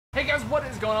Hey guys, what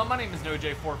is going on? My name is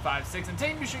NoJ456 and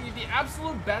today I'm showing you the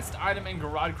absolute best item in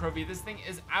GOROD KROVI. This thing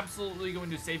is absolutely going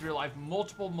to save your life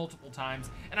multiple times,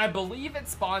 and I believe it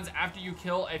spawns after you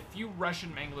kill a few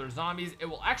Russian Mangler zombies. It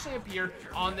will actually appear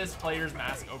on this player's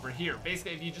mask over here.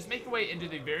 Basically, if you just make your way into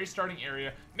the very starting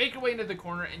area, make your way into the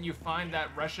corner, and you find that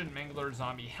Russian Mangler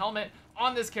zombie helmet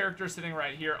on this character sitting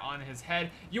right here on his head,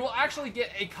 you will actually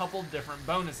get a couple different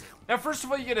bonuses. Now, first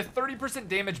of all, you get a 30%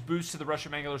 damage boost to the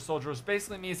Russian Mangler soldier, which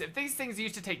basically means if these things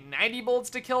used to take 90 bullets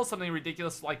to kill, something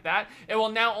ridiculous like that, it will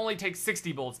now only take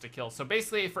 60 bullets to kill. So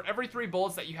basically, for every 3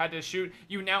 bullets that you had to shoot,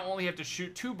 you now only have to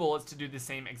shoot 2 bullets to do the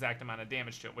same exact amount of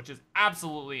damage to it, which is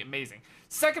absolutely amazing.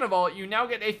 Second of all, you now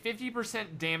get a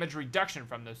 50% damage reduction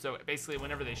from this. So basically,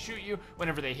 whenever they shoot you,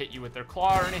 whenever they hit you with their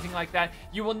claw or anything like that,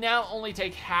 you will now only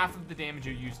take half of the damage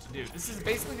you used to do. This is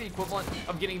basically the equivalent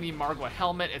of getting the Margwa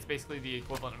helmet. It's basically the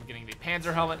equivalent of getting the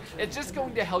Panzer helmet. It's just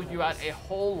going to help you out a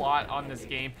whole lot on this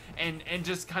game and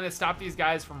just kind of stop these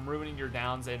guys from ruining your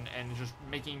downs and just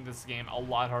making this game a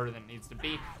lot harder than it needs to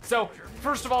be. So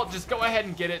first of all, just go ahead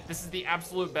and get it. This is the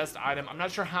absolute best item. I'm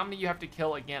not sure how many you have to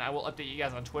kill. Again, I will update you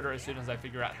guys on Twitter as soon as I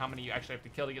figure out how many you actually have to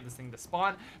kill to get this thing to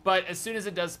spawn. But as soon as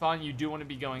it does spawn, you do want to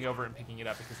be going over and picking it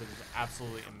up because it is an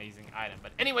absolutely amazing item.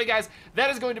 But anyway, guys, that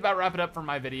is going to about wrap it up for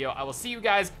my video. I will see you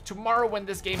guys tomorrow when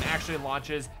this game actually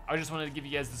launches. I just wanted to give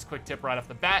you guys this quick tip right off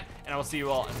the bat, and I will see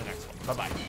you all in the next one. Bye-bye.